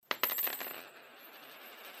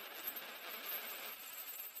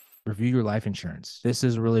review your life insurance. This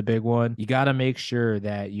is a really big one. You got to make sure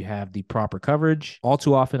that you have the proper coverage. All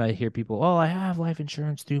too often I hear people, oh, I have life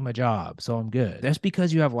insurance through my job, so I'm good. Just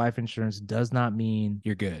because you have life insurance does not mean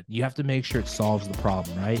you're good. You have to make sure it solves the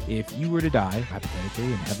problem, right? If you were to die, hypothetically,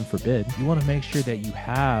 and heaven forbid, you want to make sure that you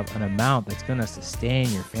have an amount that's going to sustain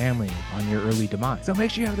your family on your early demise. So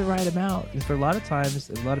make sure you have the right amount. Because for a lot of times,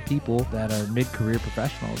 a lot of people that are mid-career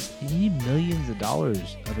professionals, you need millions of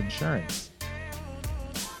dollars of insurance.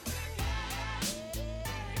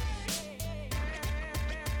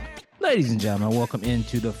 Ladies and gentlemen, welcome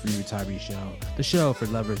into the Free Retiree Show, the show for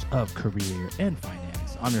lovers of career and finance.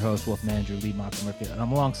 I'm your host, Wealth Manager Lee Murphy, and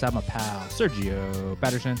I'm alongside my pal, Sergio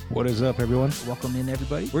Patterson. What is up, everyone? Welcome in,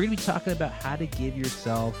 everybody. We're going to be talking about how to give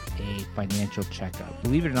yourself a financial checkup.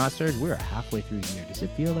 Believe it or not, Serge, we're halfway through the year. Does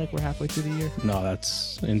it feel like we're halfway through the year? No,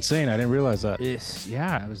 that's insane. I didn't realize that.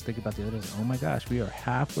 Yeah, I was thinking about the other day. Oh my gosh, we are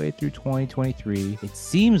halfway through 2023. It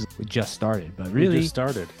seems we just started, but really, we just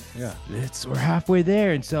started. Yeah, we're halfway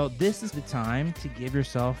there. And so this is the time to give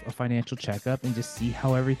yourself a financial checkup and just see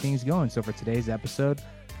how everything's going. So for today's episode,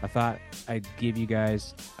 I thought I'd give you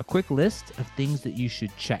guys a quick list of things that you should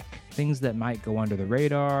check, things that might go under the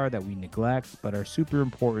radar that we neglect, but are super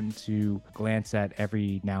important to glance at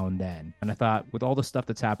every now and then. And I thought with all the stuff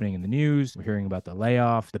that's happening in the news, we're hearing about the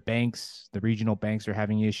layoff, the banks, the regional banks are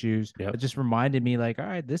having issues. It just reminded me like, all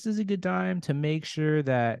right, this is a good time to make sure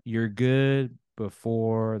that you're good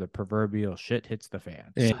before the proverbial shit hits the fan.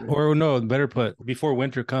 Yeah. Or no, better put, before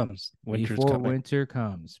winter comes. Before winter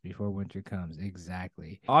comes.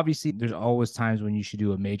 Exactly. Obviously, there's always times when you should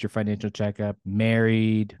do a major financial checkup.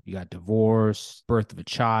 Married, you got divorce, birth of a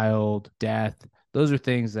child, death. Those are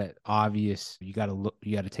things that obvious. You got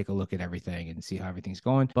to take a look at everything and see how everything's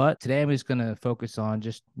going. But today I'm just going to focus on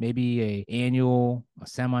just maybe a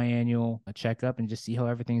semi-annual checkup and just see how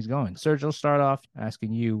everything's going. Serge, I'll start off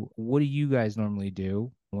asking you, what do you guys normally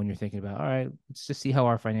do when you're thinking about, all right, let's just see how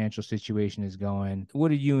our financial situation is going?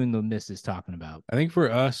 What are you and the missus talking about? I think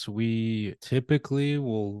for us, we typically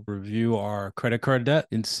will review our credit card debt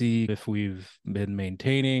and see if we've been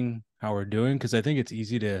maintaining how we're doing, because I think it's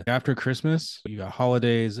easy to, after Christmas, you got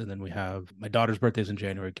holidays, and then we have my daughter's birthday's in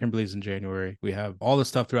January, Kimberly's in January. We have all this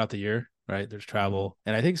stuff throughout the year, right? There's travel.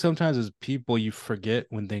 And I think sometimes as people, you forget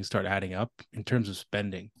when things start adding up in terms of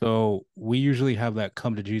spending. So we usually have that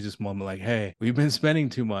come to Jesus moment, like, hey, we've been spending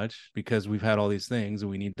too much because we've had all these things and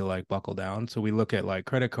we need to like buckle down. So we look at like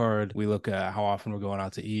credit card, we look at how often we're going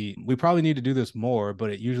out to eat. We probably need to do this more, but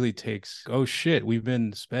it usually takes, oh shit, we've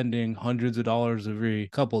been spending hundreds of dollars every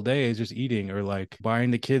couple of days just eating or like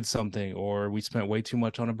buying the kids something, or we spent way too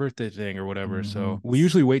much on a birthday thing or whatever. So we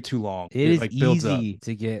usually wait too long. It is like builds easy up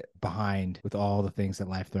to get behind with all the things that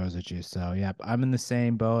life throws at you. So yeah, I'm in the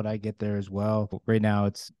same boat. I get there as well. But right now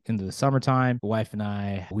it's into the summertime. The wife and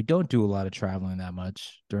I, we don't do a lot of traveling that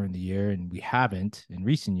much during the year, and we haven't in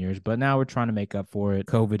recent years, but now we're trying to make up for it.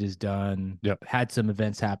 COVID is done. Had some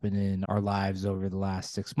events happen in our lives over the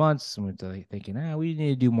last 6 months, and we're thinking, we need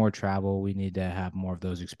to do more travel. We need to have more of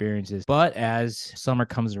those experiences. But as summer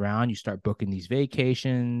comes around, you start booking these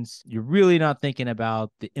vacations. You're really not thinking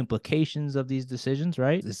about the implications of these decisions,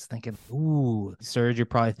 right? Just thinking, ooh, Serge, you're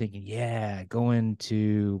probably thinking, yeah, going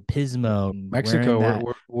to Pismo, Mexico.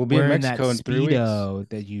 We'll be in Mexico in 3 weeks.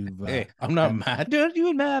 That you've hey, I'm not mad. Don't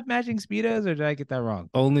you have matching Speedos, or did I get that wrong?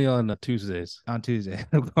 Only on Tuesdays. On Tuesday,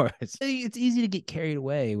 of course. It's easy to get carried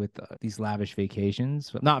away with these lavish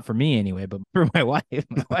vacations. Not for me anyway, but for my wife.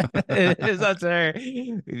 It's up to her.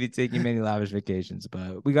 We'd be taking many lavish vacations,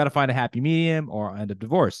 but we got to find a happy medium or end up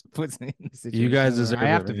divorce. You guys deserve I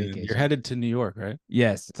have to vacation. You're headed to New York, right?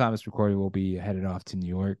 Yes. Time it's recording, we'll be headed off to New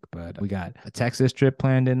York, but we got a Texas trip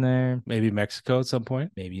planned in there. Maybe Mexico at some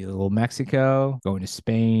point. Maybe a little Mexico, going to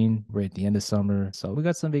Spain right at the end of summer. So we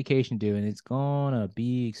got some vacation due, and it's gonna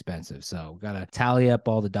be expensive. So we gotta tally up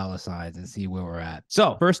all the dollar signs and see where we're at.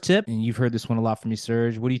 So first tip, and you've heard this one a lot from me,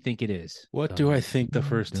 Serge. What do you think it is? What do I think the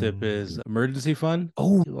first tip is? Emergency fund?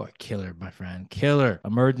 Oh, you are a killer, my friend. Killer.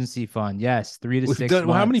 Emergency fund. Yes. 3 to 6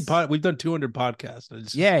 months. How many we've done 200 podcasts.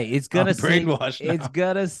 It's gonna brainwash now. It's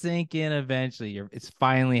gonna sink in eventually. It's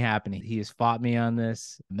finally happening. He has fought me on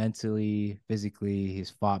this mentally, physically. He's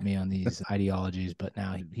fought me on these ideologies, but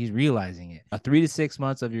now he's realizing it. 3 to 6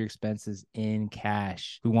 months of your expenses in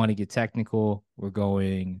cash. We want to get technical. We're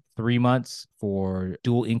going 3 months for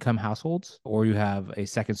dual income households, or you have a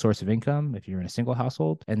second source of income if you're in a single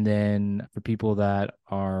household. And then for people that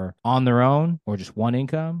are on their own or just one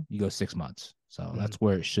income, you go 6 months. So that's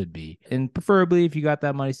where it should be. And preferably if you got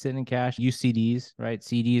that money sitting in cash, use CDs, right?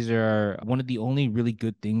 CDs are one of the only really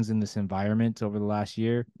good things in this environment over the last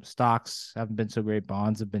year. Stocks haven't been so great.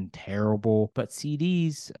 Bonds have been terrible, but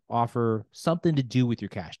CDs offer something to do with your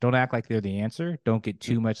cash. Don't act like they're the answer. Don't get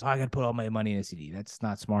too much. Oh, I got to put all my money in a CD. That's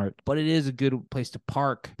not smart, but it is a good place to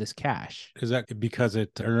park this cash. Is that because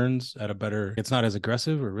it earns at a better, it's not as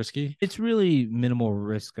aggressive or risky? It's really minimal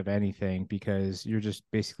risk of anything because you're just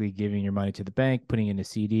basically giving your money to the bank, putting in a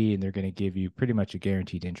CD, and they're going to give you pretty much a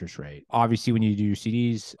guaranteed interest rate. Obviously, when you do your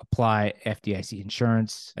CDs, apply FDIC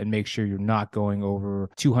insurance and make sure you're not going over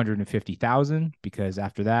 $250,000 because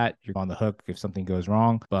after that, you're on the hook if something goes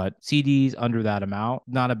wrong. But CDs under that amount,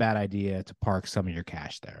 not a bad idea to park some of your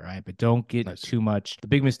cash there, right? But don't get too much. The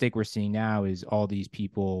big mistake we're seeing now is all these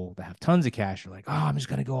people that have tons of cash are like, oh, I'm just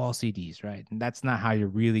going to go all CDs, right? And that's not how you're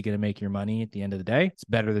really going to make your money at the end of the day. It's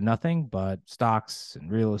better than nothing, but stocks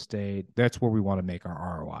and real estate, that's where we want to make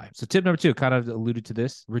our ROI. So tip number 2, kind of alluded to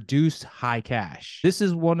this, reduce high cash. This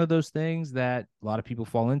is one of those things that a lot of people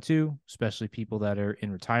fall into, especially people that are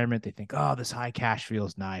in retirement. They think, oh, this high cash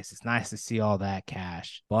feels nice. It's nice to see all that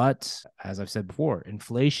cash. But as I've said before,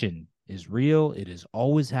 inflation is real. It is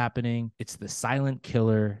always happening. It's the silent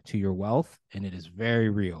killer to your wealth, and it is very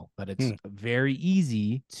real. But it's very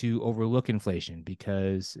easy to overlook inflation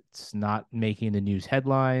because it's not making the news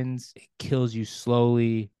headlines. It kills you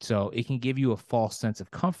slowly. So it can give you a false sense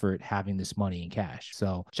of comfort having this money in cash.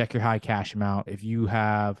 So check your high cash amount. If you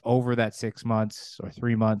have over that 6 months or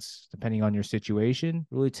 3 months, depending on your situation,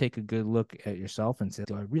 really take a good look at yourself and say,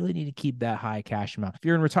 do I really need to keep that high cash amount? If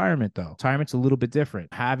you're in retirement, though, retirement's a little bit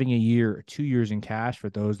different. Having a year or 2 years in cash for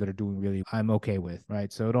those that are doing really, I'm okay with,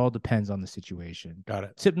 right? So it all depends on the situation. Got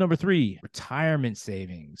it. Tip number 3, retirement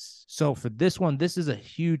savings. So for this one, this is a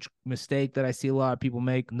huge mistake that I see a lot of people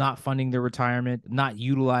make, not funding their retirement, not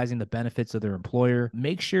utilizing the benefits of their employer.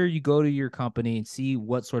 Make sure you go to your company and see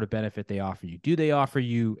what sort of benefit they offer you. Do they offer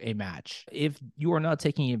you a match? If you are not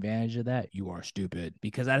taking advantage of that, you are stupid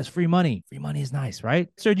because that is free money. Free money is nice, right?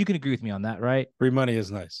 Sir, you can agree with me on that, right? Free money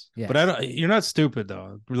is nice. Yes. But you're not stupid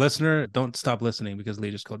though. Listener, don't stop listening because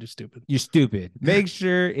Lee just called you stupid. You're stupid. Make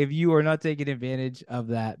sure if you are not taking advantage of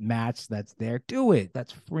that match that's there, do it.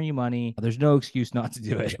 That's free money. There's no excuse not to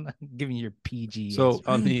do it. I'm giving you your PG. So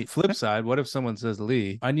on the flip side, what if someone says,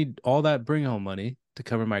 Lee, I need all that bring home money to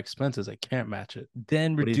cover my expenses. I can't match it.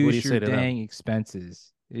 Then reduce your dang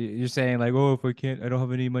expenses. You're saying like, oh, if I don't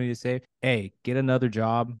have any money to save. Hey, get another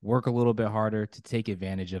job, work a little bit harder to take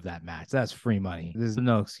advantage of that match. That's free money. There's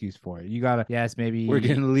no excuse for it. You gotta, yes, maybe. We're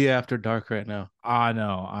getting Lee after dark right now. I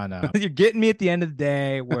know. You're getting me at the end of the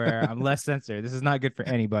day where I'm less censored. This is not good for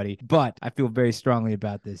anybody, but I feel very strongly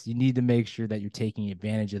about this. You need to make sure that you're taking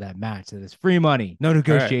advantage of that match. That is free money. No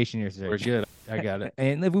negotiation here, sir. We're good. I got it.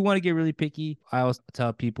 And if we want to get really picky, I always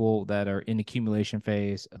tell people that are in accumulation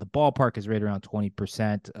phase, the ballpark is right around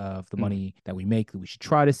 20% of the money that we make that we should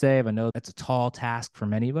try to save. I know that's a tall task for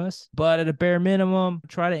many of us, but at a bare minimum,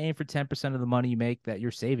 try to aim for 10% of the money you make that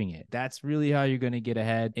you're saving it. That's really how you're going to get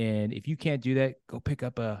ahead. And if you can't do that, go pick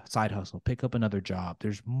up a side hustle, pick up another job.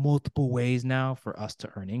 There's multiple ways now for us to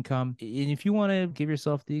earn income. And if you want to give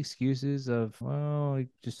yourself the excuses of, well, I'm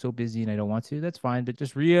just so busy and I don't want to, that's fine. But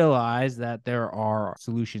just realize that there are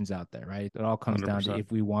solutions out there, right? It all comes 100%. Down to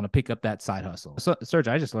if we want to pick up that side hustle. So, Serge,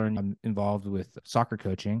 I just learned I'm involved with soccer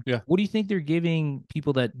coaching. Yeah. What do you think they're giving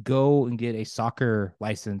people that go and get a soccer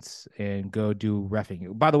license and go do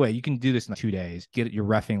reffing? By the way, you can do this in 2 days. Get your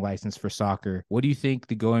reffing license for soccer. What do you think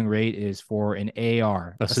the going rate is for an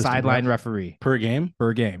AR, a sideline referee? Per game?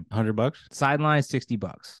 Per game. $100? Sideline, $60.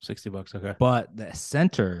 $60, okay. But the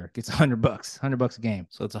center gets $100. $100 a game.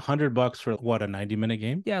 So it's $100 for what, a 90-minute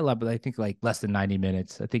game? Yeah, but I think like less than 90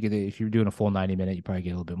 minutes. I think if you're doing a full 90-minute, you probably get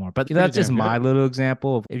a little bit more. But that's just my little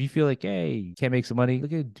example of if you feel like, hey, you can't make some money,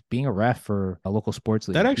 look at being a ref for a local sports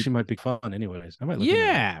league. That actually might be fun anyways. I might look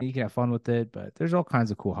into you can have fun with it, but there's all kinds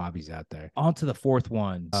of cool hobbies out there. On to the fourth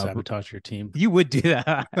one. Sabotage your team. You would do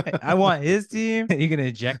that. I want his team. You're going to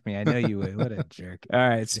eject me. I know you would. What a jerk. All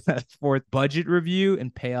right. So that's fourth, budget review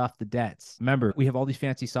and pay off the debts. Remember, we have all these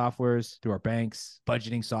fancy softwares through our banks,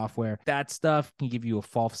 budgeting software. That stuff can give you a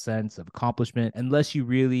false sense of accomplishment unless you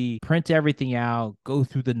really print everything out, go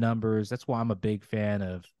through the numbers. That's why I'm a big fan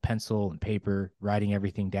of pencil and paper, writing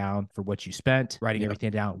everything down for what you spent, writing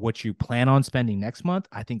everything down, what what you plan on spending next month,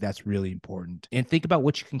 I think that's really important. And think about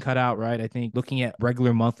what you can cut out, right? I think looking at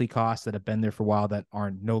regular monthly costs that have been there for a while that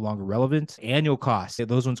are no longer relevant, annual costs, if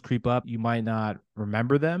those ones creep up, you might not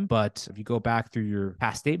remember them. But if you go back through your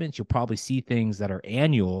past statements, you'll probably see things that are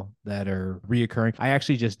annual that are reoccurring. I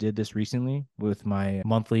actually just did this recently with my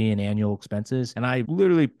monthly and annual expenses, and I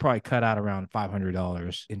literally probably cut out around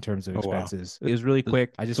 $500 in terms of expenses. Wow. It was really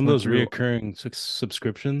quick. I just some of those through reoccurring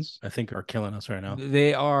subscriptions, I think, are killing us right now.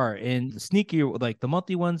 They are, and sneaky, like the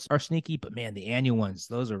monthly ones are sneaky, but man, the annual ones,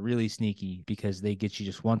 those are really sneaky because they get you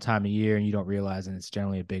just one time a year and you don't realize, and it's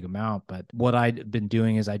generally a big amount. But what I've been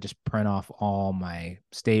doing is I just print off all my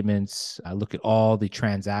statements. I look at all the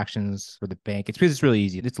transactions for the bank. It's because it's really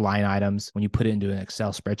easy. It's line items when you put it into an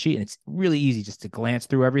Excel spreadsheet, and it's really easy just to glance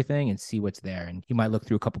through everything and see what's there. And you might look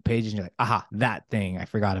through a couple pages and you're like, aha, that thing, I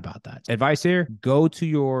forgot about that. Advice here, go to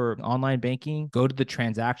your online banking, go to the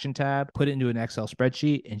transaction tab, put it into an Excel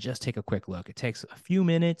spreadsheet, and just take a quick look. It takes a few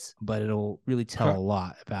minutes, but it'll really tell a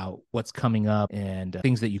lot about what's coming up and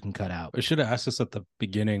things that you can cut out. I should have asked this at the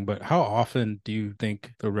beginning, but how often do you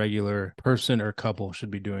think the regular person or couple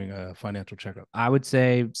should be doing a financial checkup? I would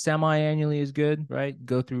say semi-annually is good, right?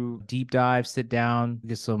 Go through deep dive, sit down,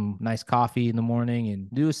 get some nice coffee in the morning, and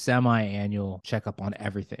do a semi-annual checkup on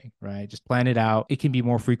everything, right? Just plan it out. It can be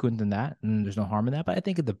more frequent than that, and there's no harm in that, but I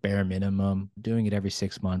think at the bare minimum, doing it every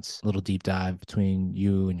 6 months, a little deep dive between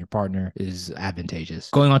you and your partner is advantageous.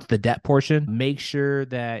 Going on to the debt portion, make sure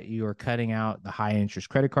that you are cutting out the high interest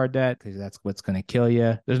credit card debt because that's what's going to kill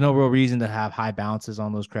you. There's no real reason to have high balances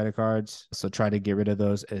on those credit cards, so try to get rid of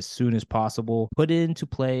those as soon as possible. Put into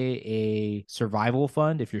play a survival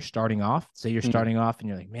fund if you're starting off. Say you're starting off and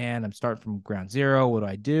you're like, man, I'm starting from ground zero. What do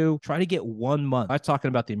I do? Try to get 1 month. I was talking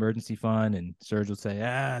about the emergency fund, and Serge would say,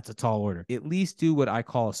 it's a tall order. At least do what I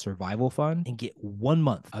call a survival fund and get 1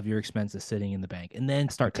 month of your expenses sitting in the bank, and then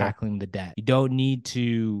start tackling the debt. You don't need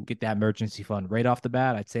to get that emergency fund right off the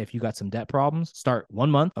bat. I'd say if you got some debt problems, start 1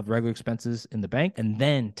 month of regular expenses in the bank and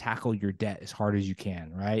then tackle your debt as hard as you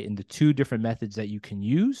can, right? And the two different methods that you can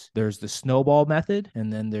use, there's the snowball method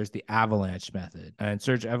and then there's the avalanche method. And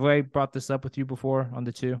Serge, have I brought this up with you before on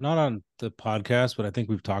the two? Not on the podcast, but I think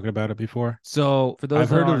we've talked about it before. So for those I've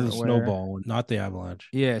heard of the snowball, not the avalanche.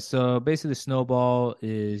 Yeah. So basically the snowball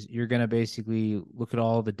is you're going to basically look at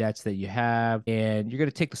all the debts that you have, and you're going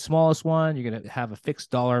to take the smallest one. You're going to have a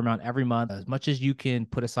fixed dollar amount every month, as much as you can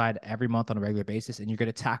put aside every month on a regular basis. And you're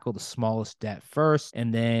going to tackle the smallest debt first.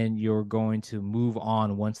 And then you're going to move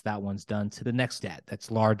on once that one's done to the next debt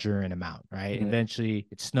that's larger in amount, right? Mm-hmm. Eventually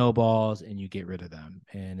it snowballs and you get rid of them.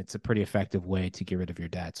 And it's a pretty effective way to get rid of your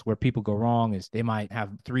debts. Where people go wrong is they might have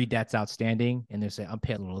 3 debts outstanding and they say, I'm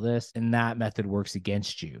paying a little of this. And that method works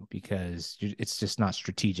against you because it's just not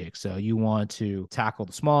strategic. So you want to tackle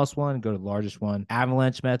the smallest one and go to the largest one.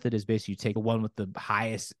 Avalanche method is basically you take the one with the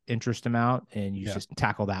highest interest amount and you just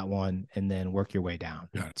tackle that one and then work your way down.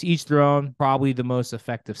 To each their own. Probably the most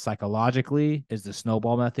effective psychologically is the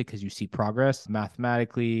snowball method because you see progress.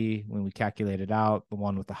 Mathematically, when we calculate it out, the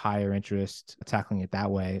one with the higher interest, tackling it that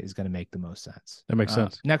way is going to make the most sense. That makes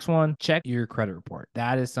sense. Next one, check your credit report.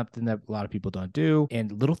 That is something that a lot of people don't do,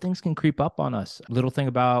 and little things can creep up on us. Little thing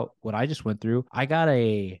about what I just went through, I got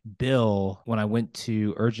a bill when I went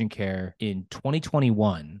to urgent care in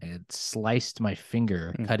 2021. It sliced my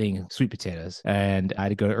finger cutting sweet potatoes, and I had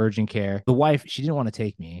to go to urgent care. The wife, she didn't want to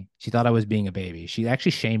take me. She thought I was being a baby. She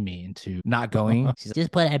actually shamed me into not going. She's like,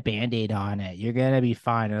 just put a Band-Aid on it. You're going to be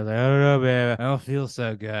fine. I was like, I don't know, babe. I don't feel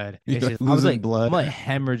so good. I was like, blood. I'm like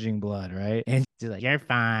hemorrhaging blood, right? And she's like, you're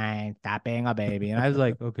fine. Stop being a baby. And I was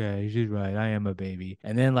like, okay, she's right. I am a baby.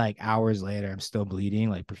 And then like hours later, I'm still bleeding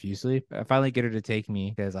like profusely. I finally get her to take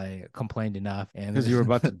me because I complained enough. And because you were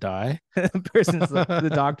about to die?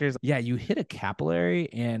 The doctor's like, yeah, you hit a capillary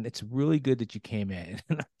and it's really good that you came in.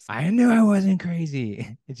 I knew I wasn't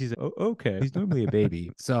crazy. And she's like, oh, okay. He's normally a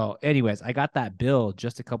baby. So anyways, I got that bill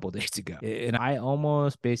just a couple of days ago. And I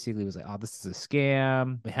almost basically was like, oh, this is a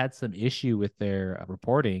scam. I had some issue with their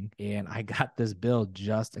reporting. And I got this bill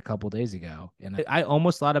just a couple of days ago. And I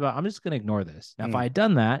almost thought about, I'm just going to ignore this. Now, if I had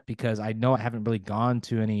done that, because I know I haven't really gone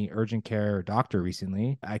to any urgent care or doctor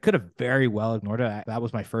recently, I could have very well ignored it. That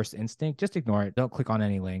was my first instinct. Just ignore it. Don't click on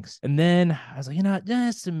any links. And then I was like, you know,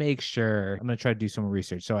 just to make sure, I'm going to try to do some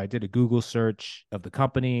research. So I did a Google search of the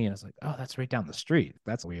company and I was like, oh, that's right down the street.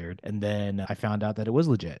 That's weird. And then I found out that it was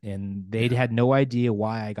legit and they had no idea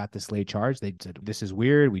why I got this late charge. They said, this is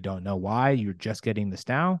weird. We don't know why. You're just getting this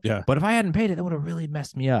now. Yeah. But if I hadn't paid it, that would have really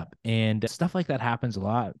messed me up. And stuff like that happens a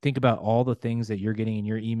lot. Think about all the things that you're getting in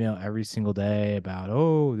your email every single day about,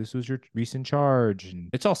 oh, this was your recent charge. And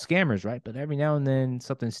it's all scammers, right? But every now and then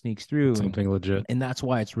something sneaks through. Something legit. And that's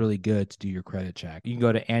why it's really good to do your credit check. You can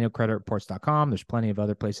go to annualcreditreports.com. There's plenty of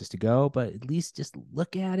other places to go, but at least just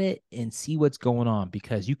look at it and see what's going on,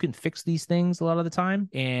 because you can fix these things a lot of the time.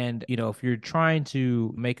 And, if you're trying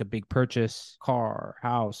to make a big purchase, car,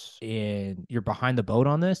 house, and you're behind the boat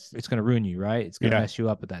on this, it's going to ruin you, right? It's going to mess you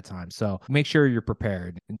up at that time. So make sure you're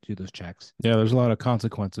prepared and do those checks. Yeah, there's a lot of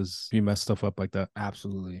consequences if you mess stuff up like that.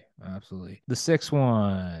 Absolutely. The sixth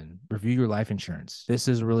one, review your life insurance. This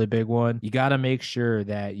is a really big one. You got to make sure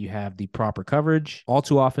that you have the proper coverage. All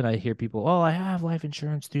too often I hear people, oh, I have life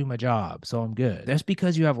insurance through my job, so I'm good. That's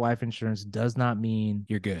because you have life insurance does not mean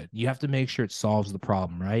you're good. You have to make sure it solves the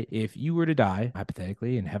problem, right? If you were to die,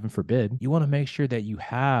 hypothetically, and heaven forbid, you want to make sure that you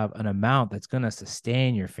have an amount that's going to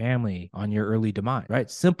sustain your family on your early demise,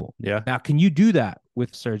 right? Simple. Yeah. Now, can you do that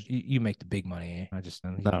with Serge? You make the big money.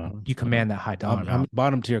 You command that high dollar amount. I'm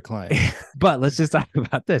bottom tier client. But let's just talk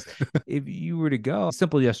about this. If you were to go,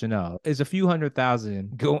 simple yes or no, is a few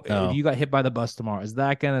 $100,000 go? No. If you got hit by the bus tomorrow, is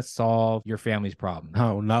that going to solve your family's problem?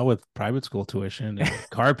 No, not with private school tuition and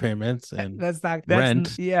car payments and that's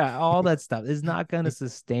rent. Yeah, all that stuff is not going to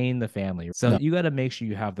sustain the family. So you got to make sure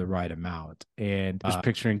you have the right amount. And just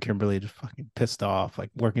picturing Kimberly just fucking pissed off, like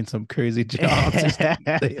working some crazy job to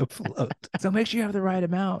stay afloat. So make sure you have the right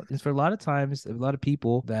amount. And for a lot of times, a lot of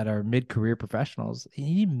people that are mid-career professionals, you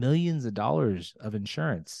need millions of dollars of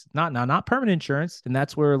insurance, not permanent insurance. And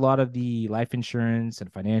that's where a lot of the life insurance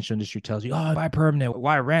and financial industry tells you, oh, buy permanent,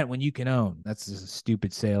 why rent when you can own? That's just a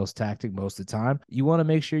stupid sales tactic most of the time. You want to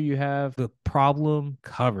make sure you have the problem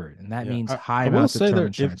covered, and that means high amounts of term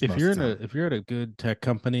insurance. If you're at a good tech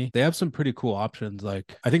company, they have some pretty cool options.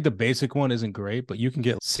 Like, I think the basic one isn't great, but you can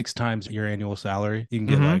get 6 times your annual salary. You can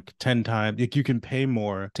get like 10 times. Like, you can pay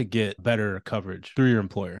more to get better coverage through your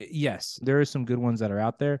employer. Yes, there are some good ones that are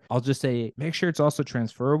out there. I'll just say, make sure it's also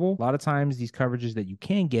transferable. A lot of times these coverages that you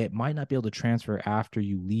can get might not be able to transfer after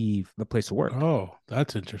you leave the place of work. Oh,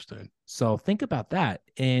 that's interesting. So think about that.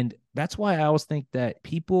 And that's why I always think that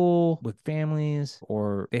people with families,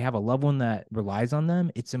 or they have a loved one that relies on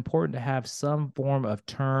them, it's important to have some form of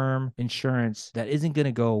term insurance that isn't going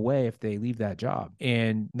to go away if they leave that job.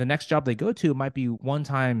 And the next job they go to might be 1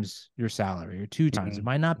 times your salary or 2 times. It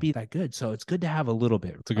might not be that good. So it's good to have a little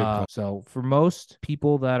bit. It's a good point. So for most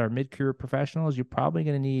people that are mid-career professionals, you're probably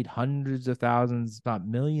going to need hundreds of thousands, if not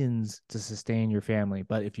millions, to sustain your family.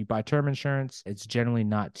 But if you buy term insurance, it's generally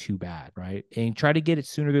not too bad, right? And try to get it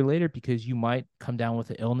sooner than later, because you might come down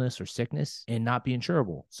with an illness or sickness and not be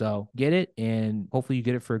insurable. So get it, and hopefully you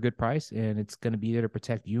get it for a good price, and it's going to be there to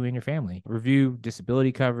protect you and your family. Review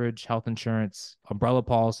disability coverage, health insurance. Umbrella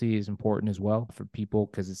policy is important as well for people,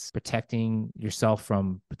 because it's protecting yourself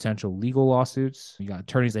from potential legal lawsuits. You got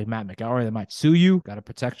attorneys like Matt McElroy that might sue you. Got to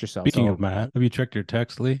protect yourself. Speaking of Matt, have you checked your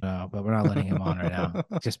text, Lee? No, but we're not letting him on right now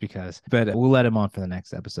just because. But we'll let him on for the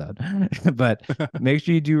next episode. But make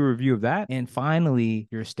sure you do a review of that. And finally,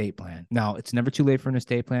 your estate plan. Now, it's never too late for an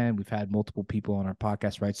estate plan. We've had multiple people on our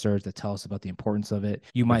podcast, right, Serge, that tell us about the importance of it.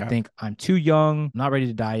 You might think, I'm too young, I'm not ready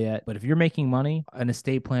to die yet. But if you're making money, an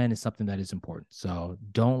estate plan is something that is important. So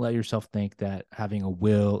don't let yourself think that having a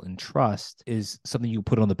will and trust is something you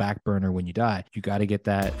put on the back burner when you die. You got to get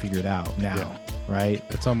that figured out now, right?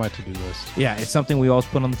 It's on my to-do list. Yeah, it's something we always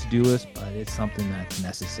put on the to-do list, but it's something that's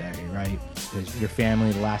necessary, right? Because your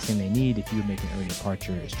family, the last thing they need if you're making early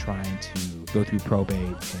departure is trying to go through probate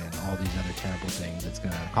and all these other terrible things. It's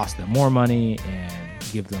going to cost them more money and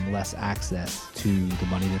give them less access to the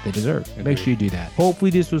money that they deserve. Agreed. Make sure you do that. Hopefully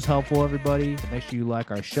this was helpful, everybody. Make sure you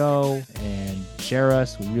like our show and share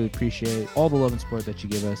us. We really appreciate all the love and support that you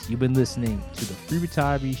give us. You've been listening to the Free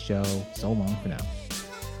Retiree Show. So long for now.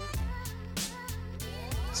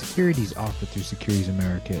 Securities offered through Securities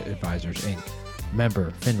America Advisors, Inc.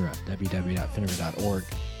 Member FINRA, www.finra.org.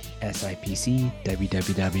 SIPC,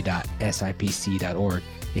 www.sipc.org,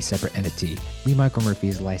 a separate entity. Lee Michael Murphy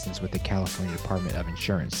is licensed with the California Department of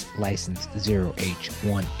Insurance, license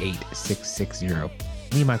 0H18660.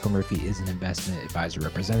 Lee Michael Murphy is an investment advisor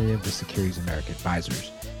representative with Securities America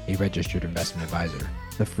Advisors, a registered investment advisor.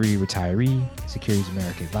 The Free Retiree, Securities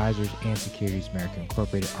America Advisors, and Securities America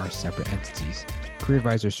Incorporated are separate entities. Career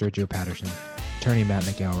advisor Sergio Patterson, attorney Matt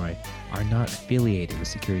McElroy, are not affiliated with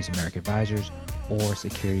Securities America Advisors or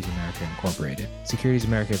Securities America Incorporated. Securities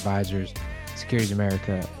America Advisors, Securities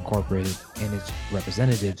America Incorporated, and its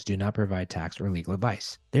representatives do not provide tax or legal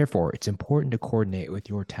advice. Therefore, it's important to coordinate with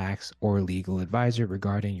your tax or legal advisor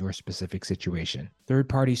regarding your specific situation.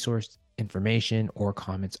 Third-party sourced information or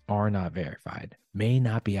comments are not verified, may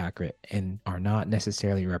not be accurate, and are not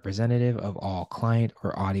necessarily representative of all client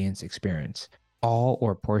or audience experience. All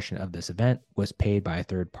or portion of this event was paid by a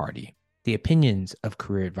third party. The opinions of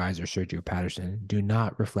career advisor Sergio Patterson do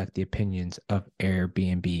not reflect the opinions of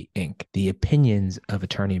Airbnb Inc. The opinions of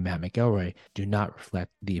attorney Matt McElroy do not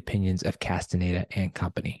reflect the opinions of Castaneda and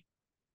Company.